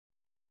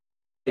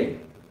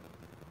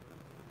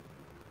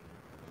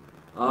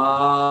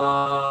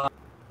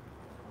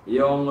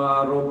Yung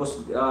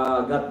robust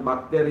gut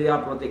bacteria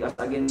protect us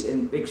against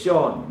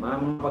infection.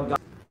 Mga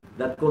pagkain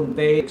that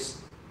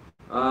contains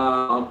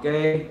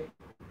okay,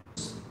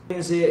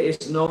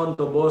 is known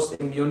to boost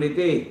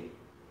immunity.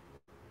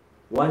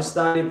 One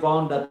study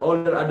found that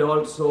older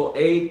adults who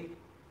ate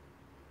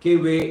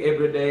kiwi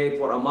every day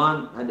for a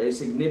month had a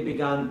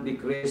significant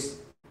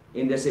decrease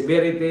in the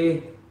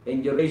severity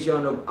and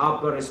duration of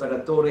upper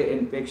respiratory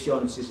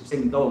infection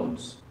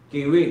symptoms.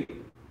 Kiwi.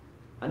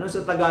 Ano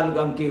sa Tagalog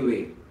ang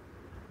kiwi?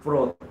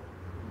 Fruit.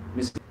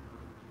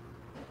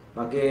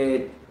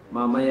 Bakit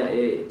mamaya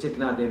check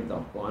natin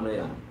to kung ano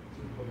yan.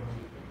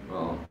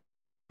 Oh.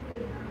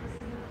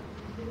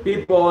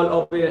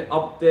 People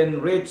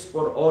often reach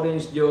for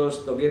orange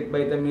juice to get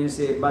vitamin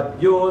C, but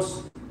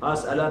juice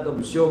has a lot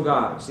of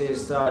sugar,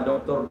 says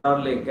Dr.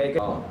 Darling.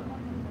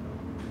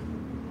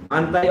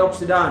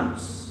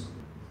 Antioxidants.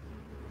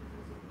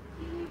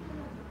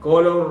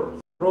 Color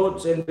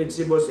fruits and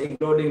vegetables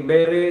including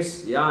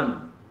berries,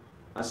 yan.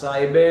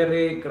 Acai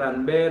berry,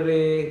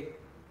 cranberry,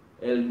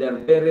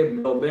 elderberry,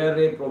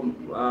 blueberry,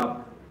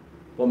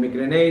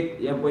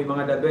 pomegranate, yan po yung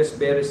mga the best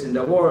berries in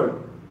the world.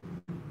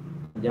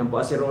 Yan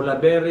po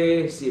acerola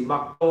berry, sea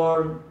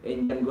buckthorn,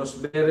 Indian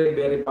gooseberry,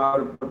 very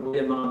powerful po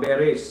yan mga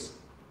berries.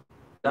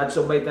 Lots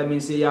of vitamin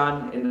C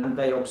yan and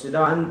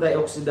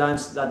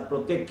antioxidants that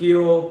protect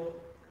you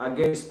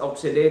against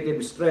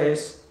oxidative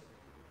stress,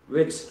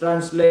 which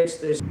translates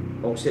to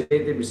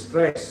oxidative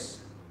stress.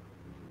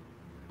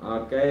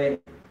 Okay.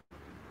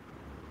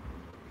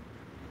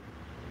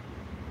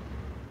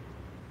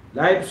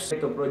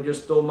 Lifestyle to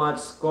produce too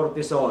much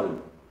cortisol.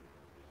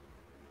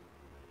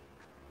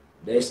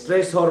 The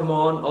stress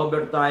hormone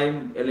over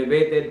time,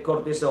 elevated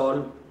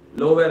cortisol,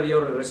 lower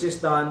your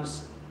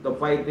resistance to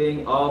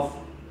fighting off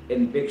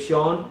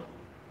infection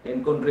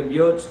and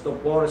contributes to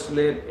poor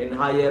sleep and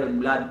higher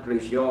blood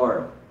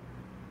pressure.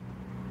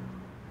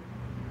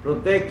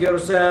 Protect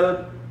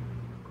yourself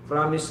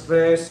from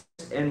stress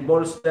and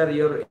bolster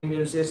your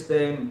immune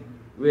system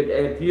with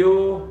a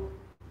few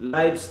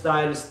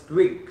lifestyle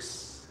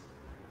tweaks.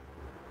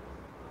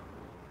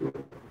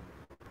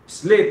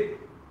 Sleep.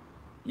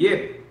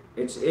 Yet,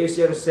 it's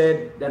easier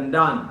said than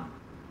done,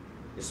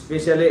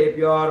 especially if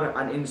you are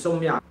an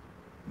insomniac.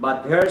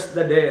 But here's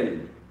the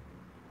deal.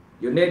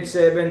 You need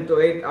 7 to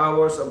 8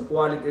 hours of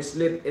quality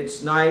sleep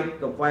each night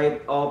to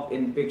fight off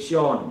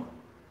infection.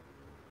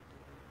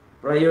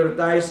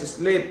 Prioritize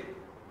sleep.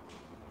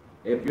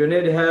 If you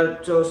need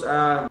help, choose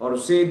or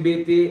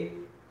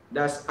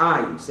CBT-I,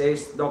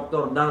 says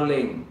Dr.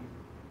 Darling.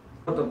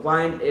 To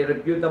find a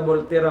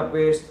reputable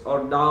therapist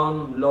or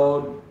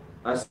download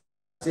a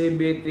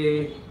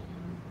CBT-I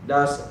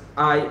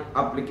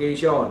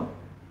application.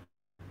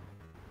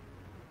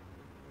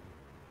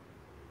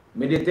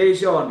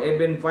 Meditation,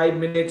 even 5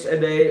 minutes a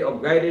day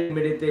of guided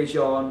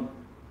meditation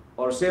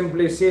or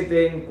simply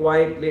sitting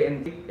quietly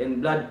in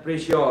blood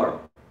pressure.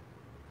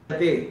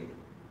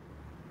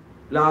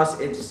 Plus,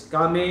 it's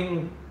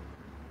calming,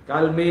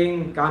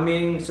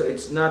 so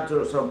it's not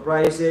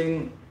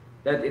surprising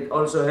that it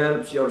also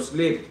helps your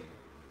sleep.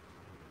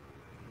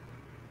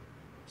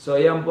 So,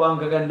 yan po ang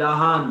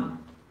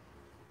kagandahan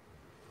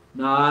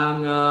ng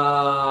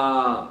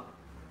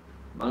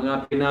mga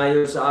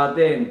pinayo sa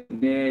atin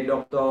ni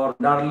Dr.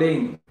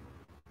 Darling.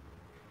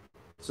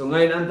 So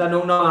ngayon ang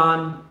tanong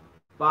naman,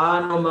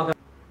 paano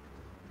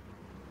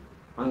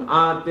ang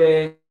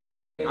ating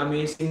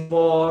Amazing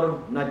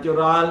 4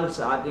 natural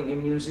sa ating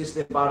immune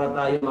system para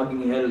tayo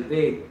maging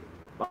healthy,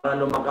 para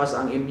lumakas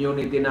ang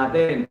immunity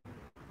natin,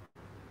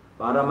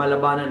 para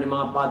malabanan ng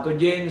mga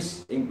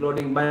pathogens,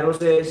 including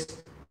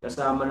viruses,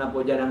 kasama na po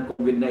dyan ang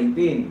COVID-19.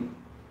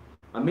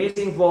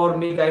 Amazing 4,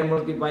 Mega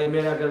Multiply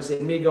Miracles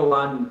in Mega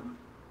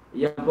 1,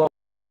 yan po,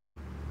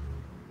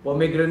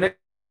 pomegranate,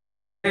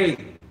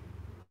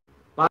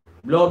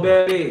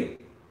 blueberry,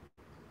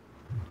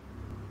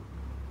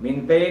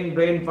 maintain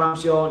brain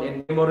function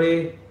and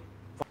memory,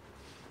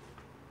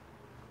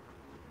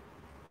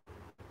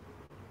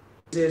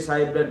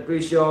 high blood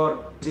pressure,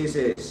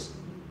 diseases.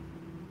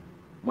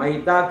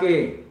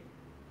 Maitake,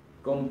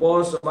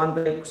 composed of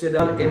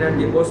antioxidant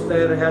energy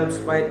booster,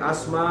 helps fight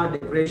asthma,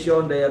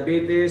 depression,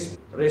 diabetes,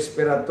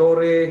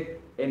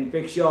 respiratory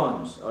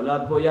infections. O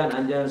lahat po yan,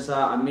 andyan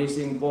sa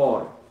Amazing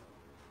 4.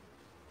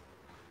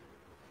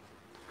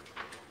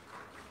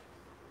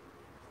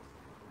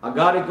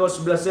 Agaricus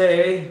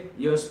blacea,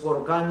 used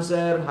for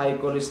cancer,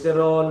 high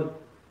cholesterol,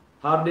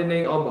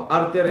 hardening of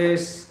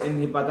arteries,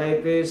 and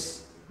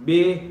hepatitis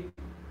B,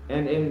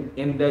 and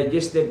in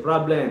digestive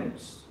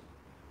problems.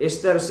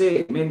 Ester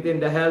C,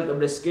 maintain the health of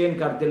the skin,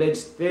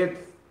 cartilage,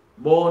 teeth,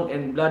 bone,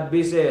 and blood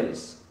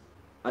vessels.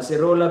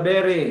 Acerola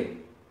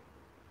berry,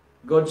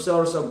 good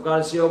source of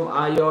calcium,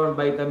 iron,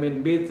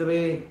 vitamin B3,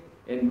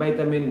 and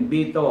vitamin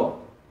B2.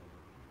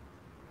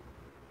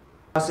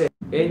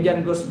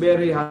 Indian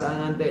gooseberry has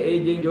an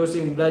anti-aging,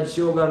 reducing blood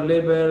sugar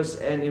levels,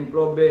 and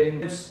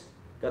improving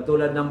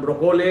katulad ng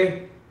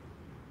broccoli.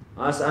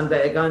 has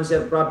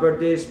anti-cancer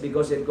properties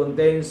because it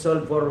contains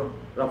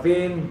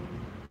sulforaphane,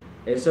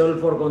 a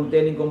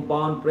sulfur-containing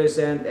compound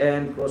present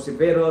in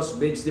cruciferous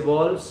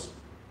vegetables.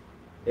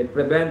 It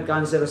prevents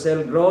cancer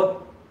cell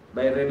growth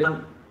by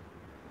reducing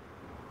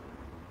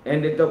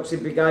and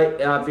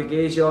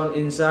detoxification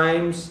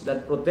enzymes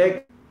that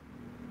protect,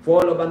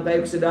 full of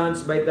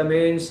antioxidants,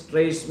 vitamins,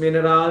 trace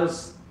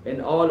minerals, and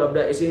all of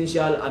the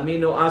essential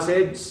amino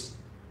acids,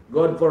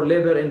 good for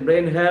liver and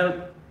brain health,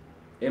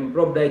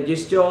 improve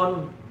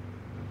digestion,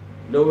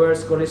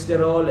 lowers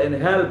cholesterol, and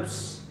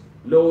helps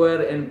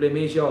lower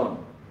inflammation.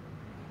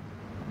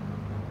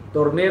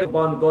 Turmeric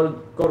compound called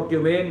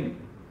curcumin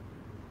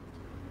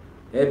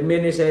have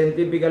many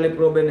scientifically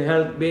proven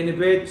health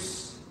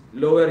benefits,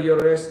 lower your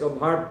risk of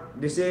heart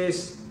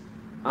disease,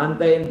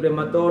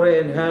 anti-inflammatory,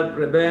 and help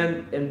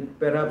prevent and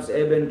perhaps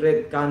even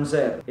treat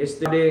cancer.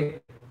 Study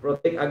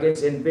protect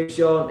against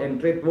infection and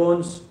treat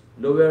wounds,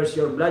 lowers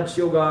your blood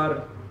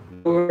sugar,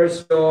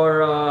 lowers your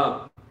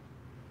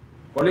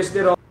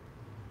cholesterol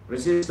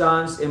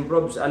resistance,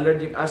 improves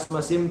allergic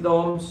asthma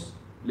symptoms,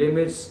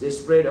 limits the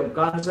spread of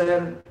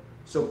cancer,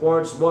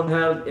 supports bone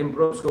health,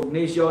 improves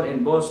cognition,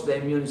 and boosts the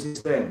immune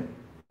system.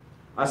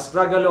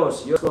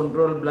 Astragalus, use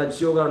control blood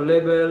sugar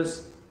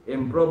levels,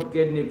 improve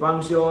kidney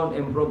function,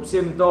 improve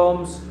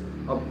symptoms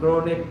of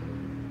chronic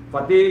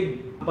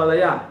fatigue.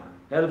 Ampalaya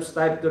helps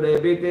type 2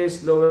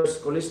 diabetes, lowers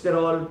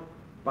cholesterol,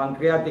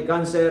 pancreatic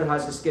cancer,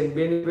 has skin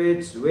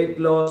benefits, weight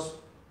loss,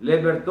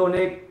 liver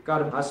tonic,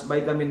 carb, has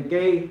vitamin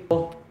K.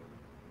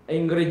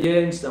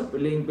 Ingredients na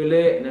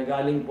piling-pili na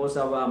galing po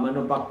sa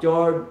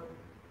manufactured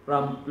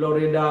from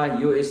Florida,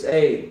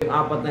 USA. Yung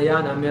apat na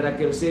yan, ang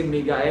Miracle Seed,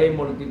 Mega A,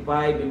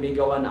 Multiply,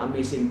 Mega 1,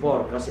 Amazing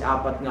 4. Kasi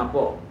apat nga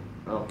po.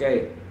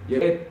 Okay.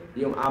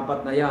 Yung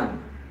apat na yan.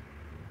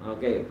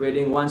 Okay.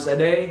 Pwedeng once a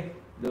day,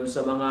 doon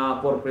sa mga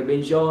for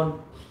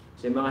prevention,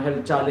 sa mga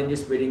health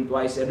challenges, pwedeng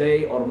twice a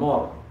day or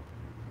more.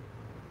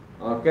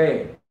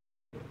 Okay.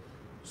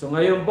 So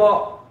ngayon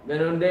po,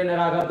 ganun din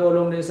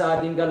nakakatulong din sa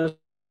ating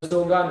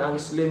kalusugan ang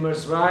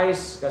Slimmers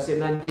Rice kasi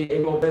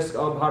nandiyan ang risk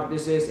of heart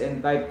disease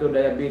and type 2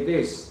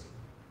 diabetes.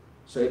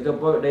 So ito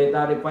po,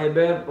 dietary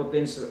fiber,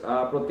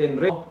 protein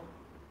rich,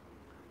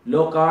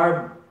 low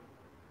carb,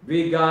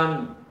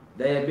 vegan,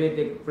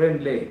 diabetic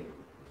friendly.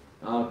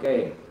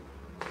 Okay.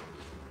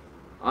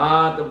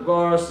 At of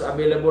course,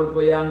 available po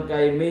yan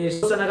kay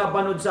Miss. Sa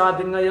nakapanood sa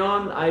atin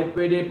ngayon ay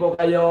pwede po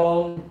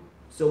kayong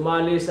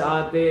sumali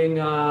sa ating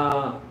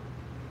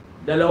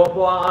dalawa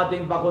po ang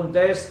ating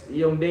pa-contest.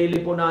 Yung daily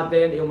po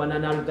natin, yung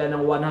mananalo tayo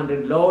ng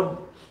 100 load.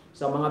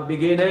 Sa mga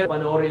beginner,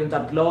 panoorin yung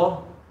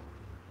tatlo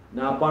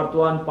na part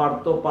 1,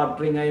 part 2,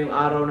 part 3 ngayong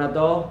araw na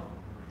to.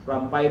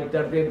 From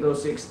 5:30 to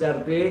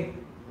 6:30.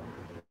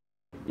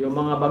 Yung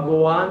mga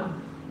baguhan.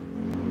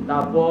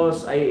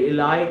 Tapos ay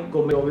i-like,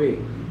 comment.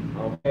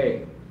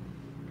 Okay.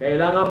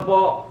 Kailangan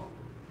po,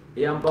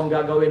 yan po ang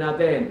gagawin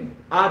natin.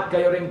 At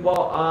kayo rin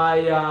po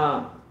ay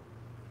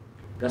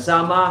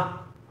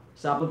kasama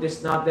sa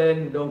contest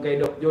natin doon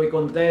kay Doc Joy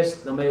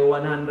Contest na may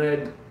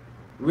 100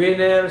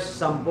 winners,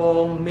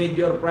 10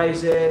 major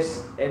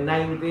prizes, and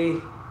 90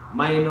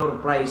 minor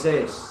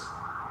prizes.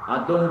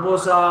 At doon po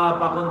sa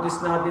pa-contest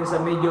natin sa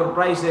major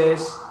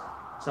prizes,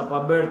 sa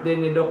pa-birthday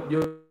ni Doc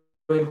Joy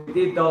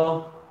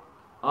Tito,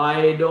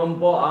 ay doon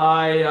po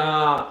ay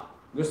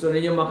gusto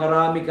niyo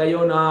makarami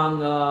kayo ng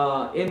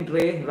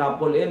entry,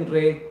 raffle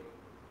entry.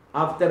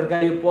 After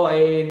kayo po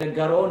ay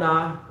nagkaroon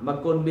na,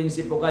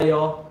 mag-convince po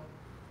kayo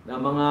na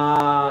mga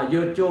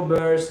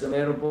YouTubers na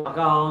mayroon po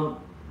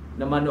account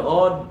na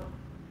manood,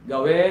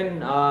 gawin,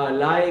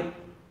 like,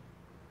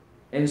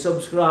 and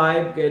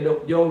subscribe kay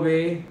Doc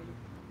Joey.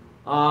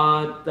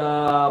 At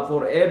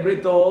for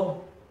every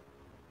two,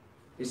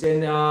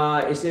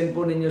 isend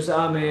po ninyo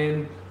sa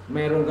amin,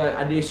 mayroon ka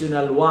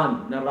additional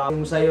one na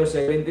kung sa'yo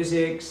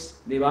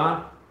 76, di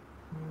ba?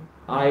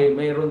 Ay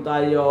mayroon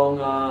tayong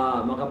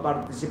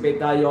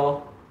makaparticipate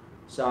tayo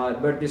sa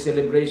birthday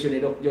celebration ni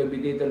Doc Joey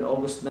dito in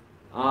August na.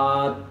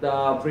 At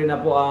free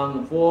na po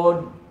ang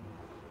food,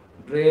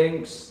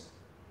 drinks,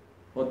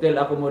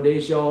 hotel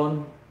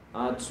accommodation,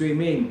 at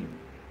swimming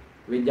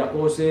with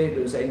jacuzzi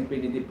doon sa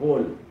infinity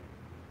pool.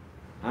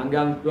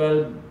 Hanggang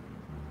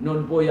 12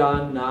 noon po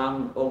yan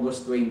ng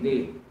August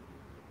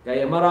 20.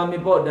 Kaya marami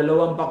po,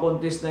 dalawang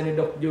pa-contest na ni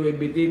Doc Joey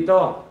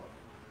Bitito.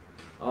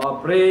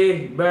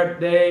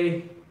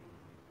 Pre-birthday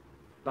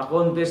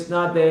pa-contest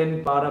natin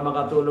para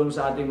makatulong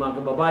sa ating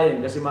mga kababayan.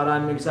 Kasi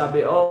maraming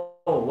sabi,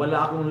 wala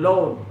akong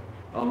load.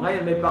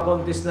 Ngayon may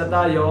pa-contest na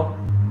tayo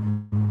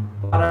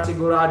para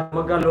sigurado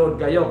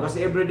magka-load kayo.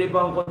 Kasi everyday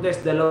pa ang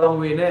contest,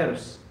 dalawang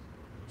winners.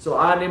 So,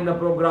 6 na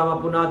programa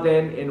po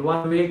natin in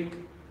 1 week.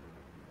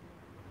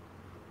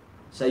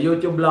 Sa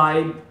YouTube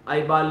Live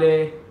ay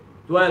bale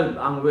 12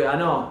 ang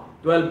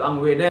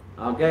winner.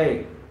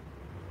 Okay.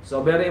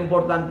 So very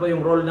important po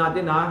yung role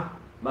natin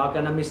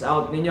Baka na-miss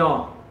out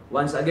ninyo.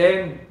 Once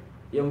again,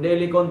 yung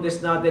daily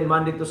contest natin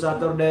Monday to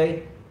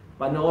Saturday,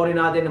 panoorin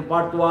natin ang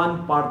part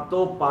 1, part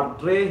 2, part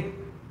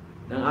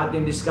 3 ng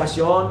ating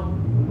discussion.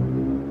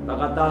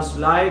 Pagkatapos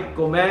like,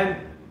 comment,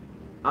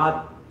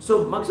 at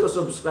So,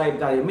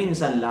 magsusubscribe tayo.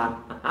 Minsan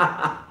lang.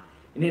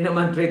 Hindi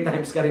naman 3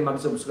 times ka rin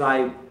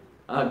mag-subscribe.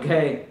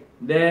 Okay.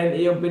 Then,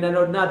 yung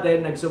pinanood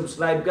natin,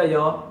 nag-subscribe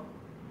kayo,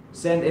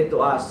 send it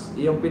to us.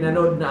 Yung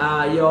pinanood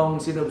na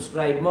yung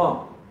sinubscribe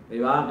mo. Di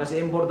ba?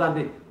 Kasi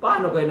importante,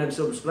 paano kayo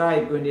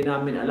nag-subscribe kung hindi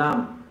namin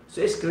alam?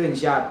 So,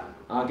 screenshot.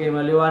 Okay,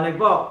 maliwanag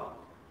po.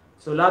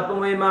 So, lahat po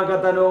may mga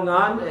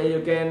katanungan,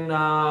 you can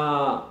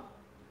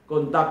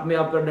contact me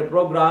after the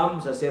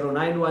program sa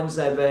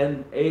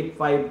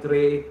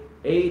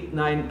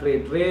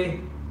 0917-853-8933,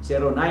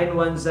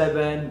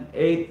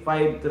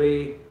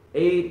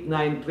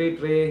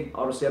 0917-853-8933,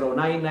 or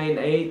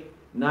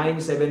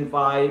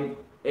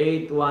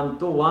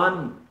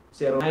 0998-975-8121,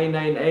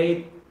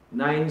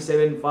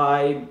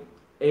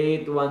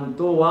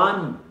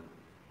 0998-975-8121.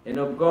 And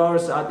of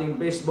course, sa ating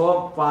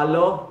Facebook,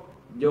 follow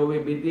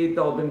Joey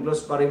Bitito, open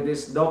close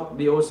parenthesis, Doc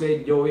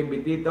DOC Joey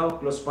Bitito,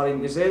 close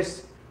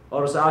parenthesis,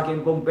 or sa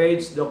aking pong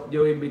page, Doc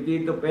Joey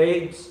Bitito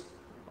page,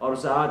 or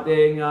sa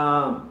ating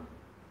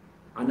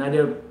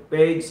another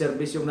page,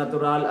 Servisyong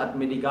Natural at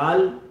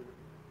Medical.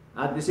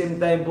 At the same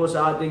time po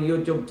sa ating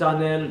YouTube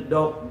channel,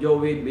 Doc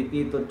Joey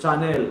Bitito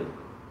channel.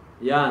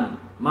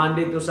 Yan,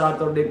 Monday to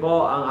Saturday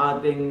po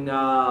ang ating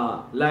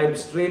live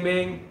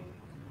streaming.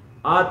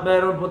 At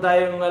mayroon po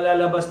tayong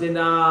lalabas din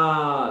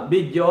na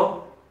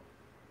video.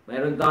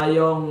 Mayroon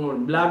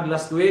tayong vlog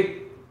last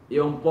week,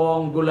 yung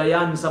pong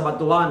gulayan sa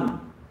batuan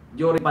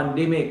during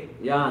pandemic.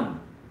 Yan.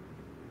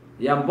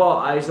 Yan po,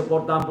 ay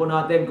supportahan po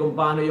natin kung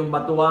paano yung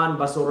batuan,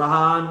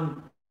 basurahan,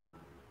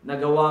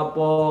 nagawa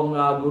pong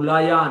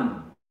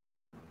gulayan.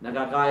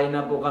 Nakakain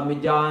na po kami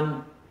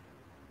dyan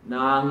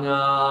ng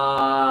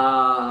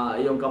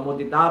yung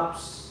kamuti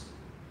tops,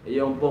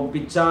 yung pong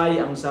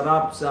pichay, ang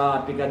sarap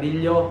sa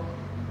picadillo.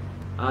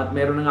 At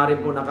meron na nga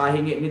rin po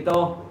nakahingi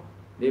nito,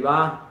 di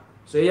ba?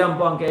 So yan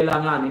po ang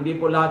kailangan. Hindi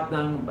po lahat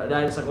ng,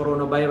 dahil sa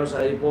coronavirus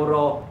ay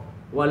puro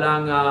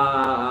walang,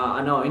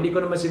 hindi ko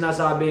naman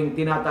sinasabing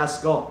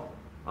tinataas ko.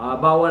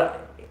 Bawal,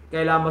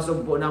 kailangan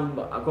masugpo ng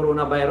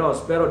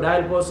coronavirus. Pero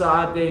dahil po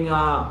sa ating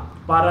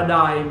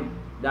paradigm,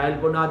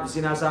 dahil po natin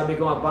sinasabi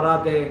ko nga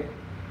parate,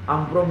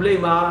 ang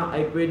problema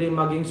ay pwedeng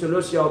maging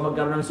solusyon,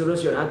 magkaroon ng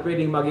solusyon at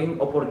pwedeng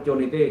maging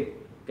opportunity.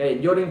 Kaya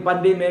during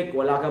pandemic,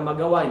 wala kang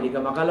magawa, hindi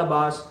ka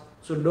makalabas.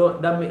 So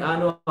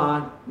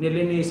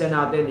nilinisan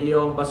natin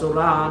iyong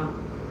basurahan,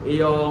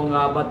 iyong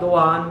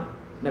batuan,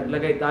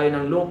 naglagay tayo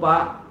ng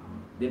lupa,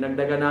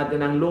 dinagdagan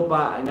natin ng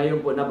lupa,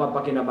 ngayon po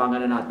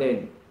napapakinabangan na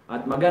natin.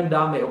 At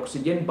maganda, may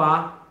oxygen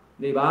pa,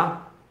 di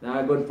ba?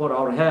 Na good for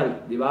our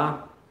health, di ba?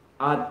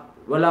 At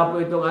wala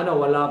po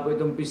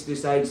itong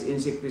pesticides,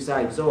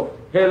 insecticides. So,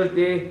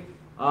 healthy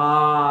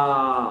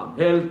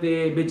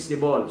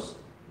vegetables.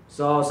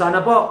 So,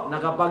 sana po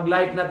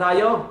nakapag-like na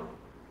tayo,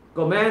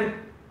 comment,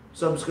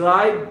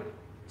 subscribe.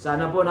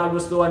 Sana po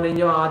nagustuhan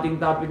ninyo ang ating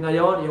topic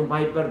ngayon, yung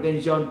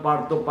hypertension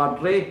part 2,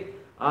 part 3,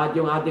 at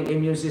yung ating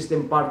immune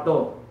system part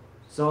 2.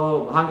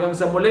 So, hanggang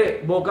sa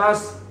muli,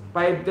 bukas,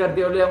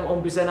 5:30 ulit ang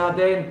umpisa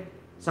natin.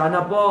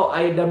 Sana po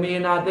ay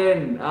damihin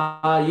natin.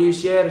 You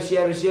share,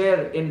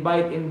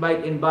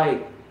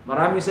 invite.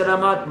 Maraming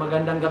salamat.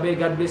 Magandang gabi.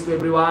 God bless to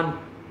everyone.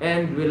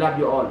 And we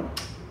love you all.